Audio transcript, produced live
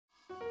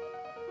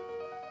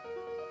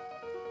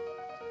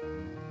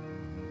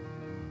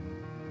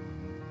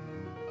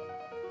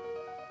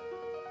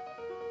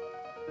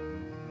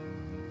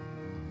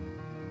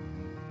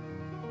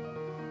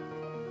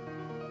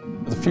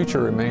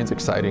future remains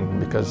exciting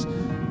because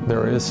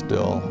there is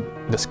still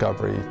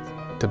discovery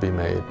to be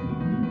made.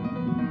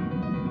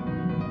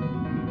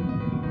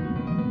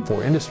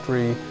 For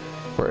industry,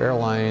 for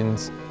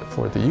airlines,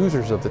 for the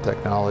users of the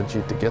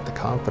technology to get the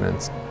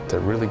confidence to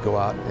really go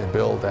out and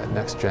build that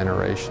next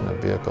generation of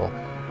vehicle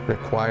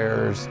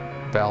requires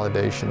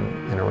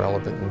validation in a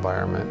relevant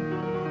environment.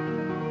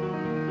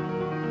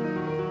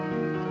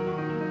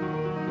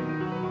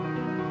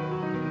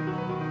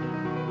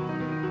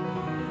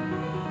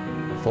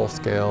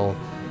 Full-scale,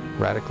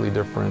 radically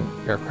different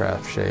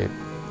aircraft shape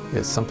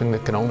is something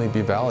that can only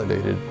be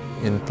validated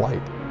in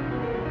flight.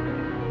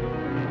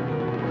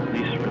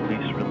 Release,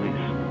 release, release.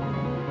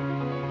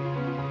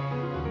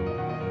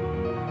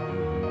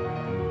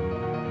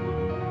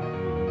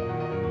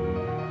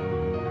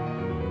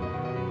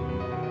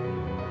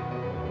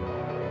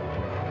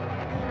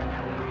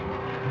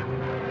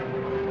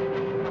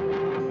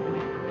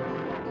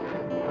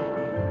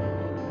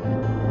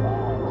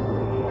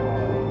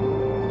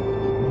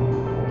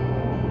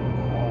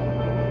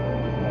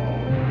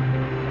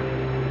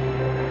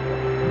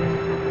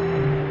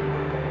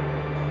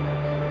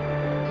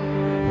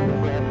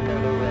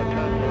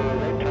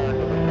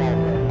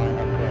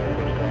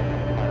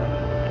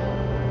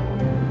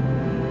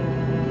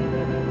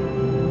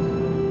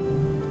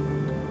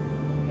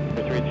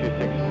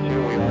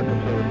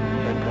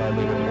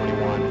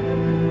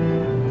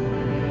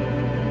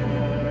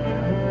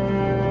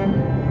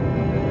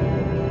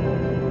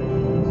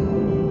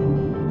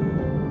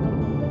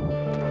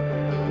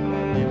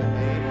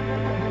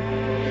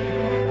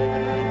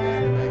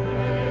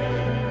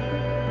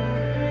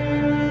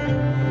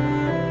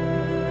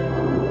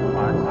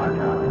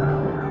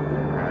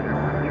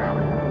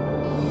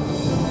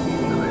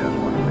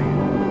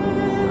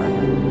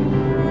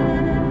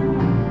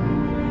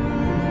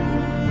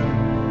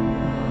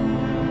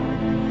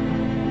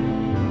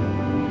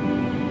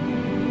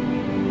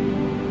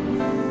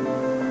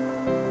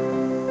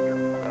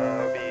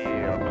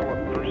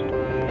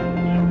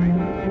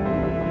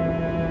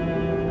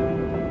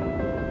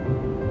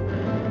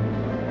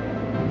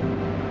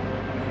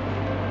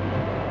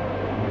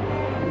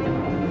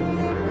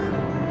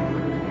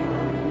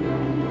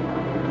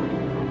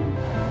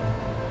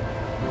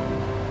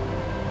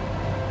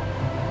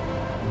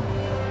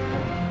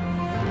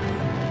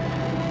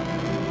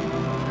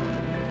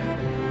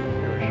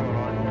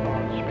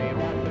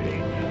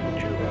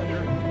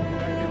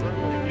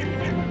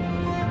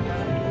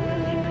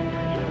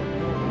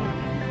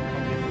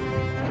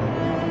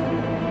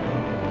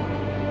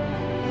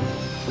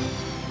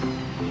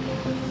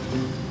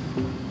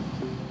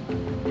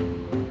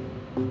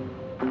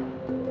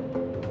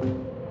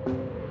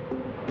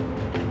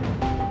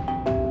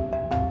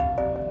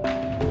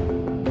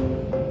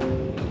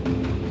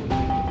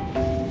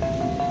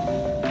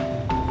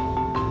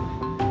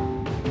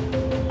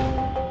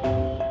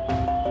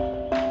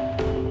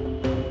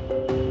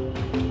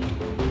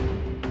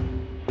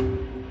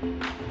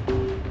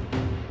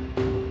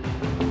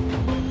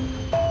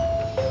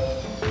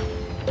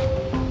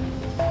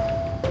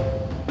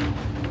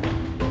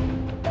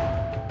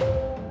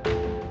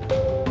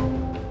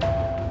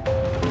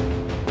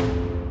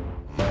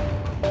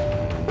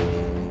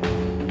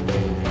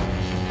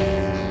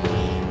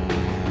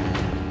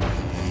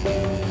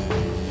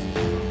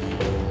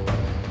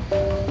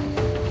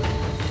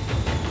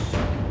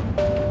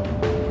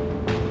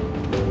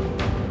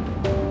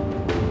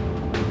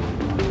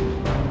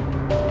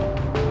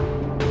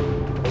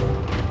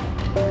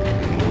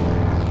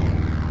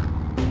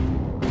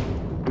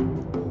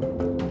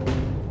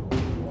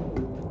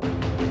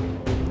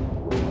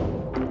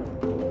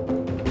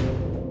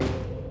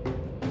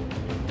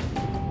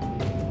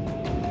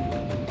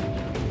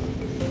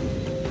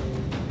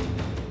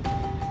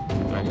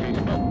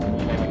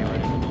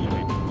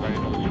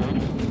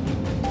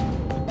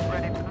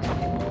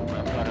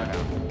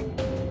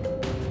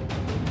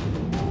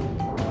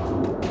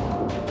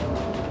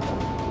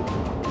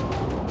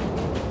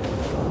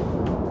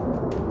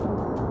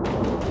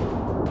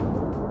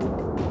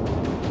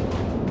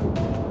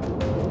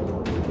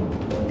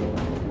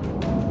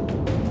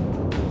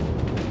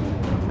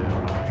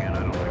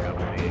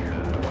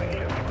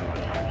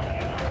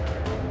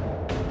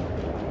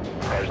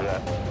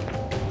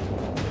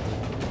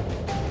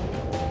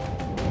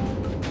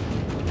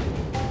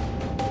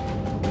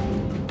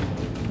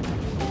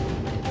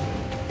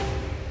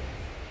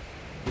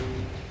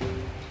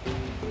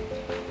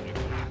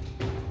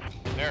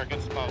 There,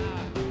 good smoke.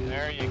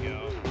 There you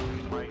go.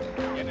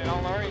 Getting it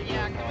all right?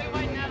 Yeah, can we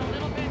widen that a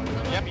little bit?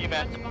 Yep, you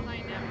bet.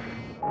 Behind him.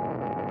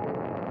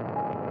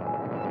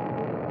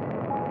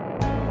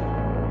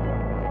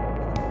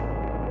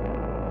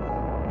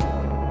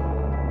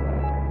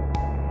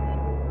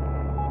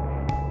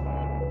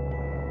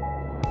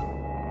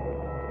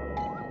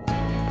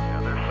 Yeah,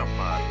 there's some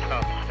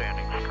tubs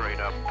standing straight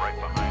up right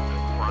behind the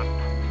front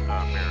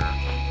mirror.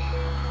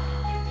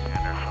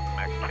 And there's some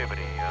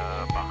activity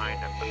behind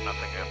it, but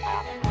nothing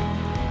abnormal.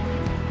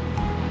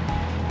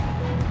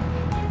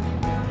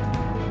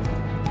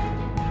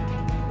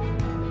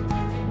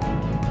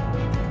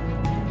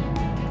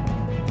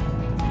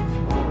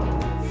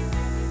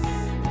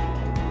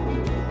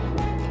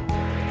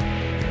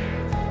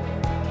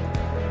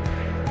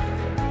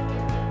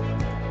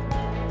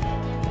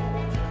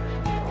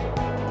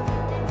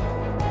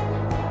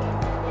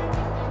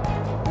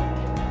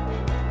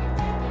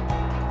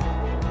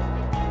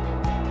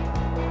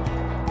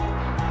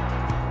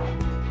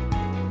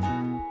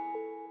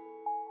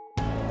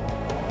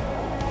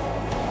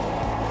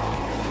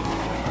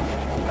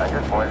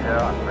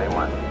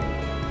 4031.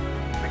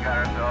 We got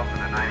ourselves in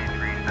a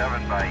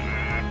 93.7 by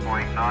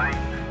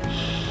 88.9.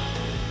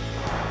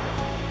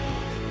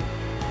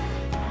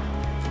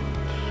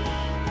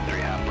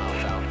 3.5 miles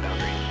south,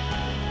 boundary.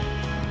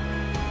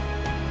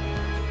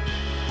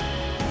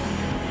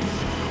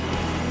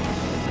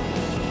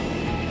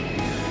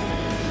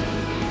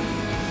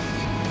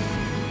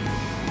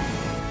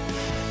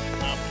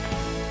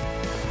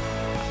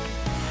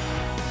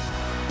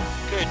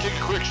 Okay, take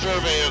a quick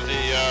survey of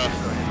the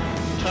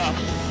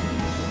top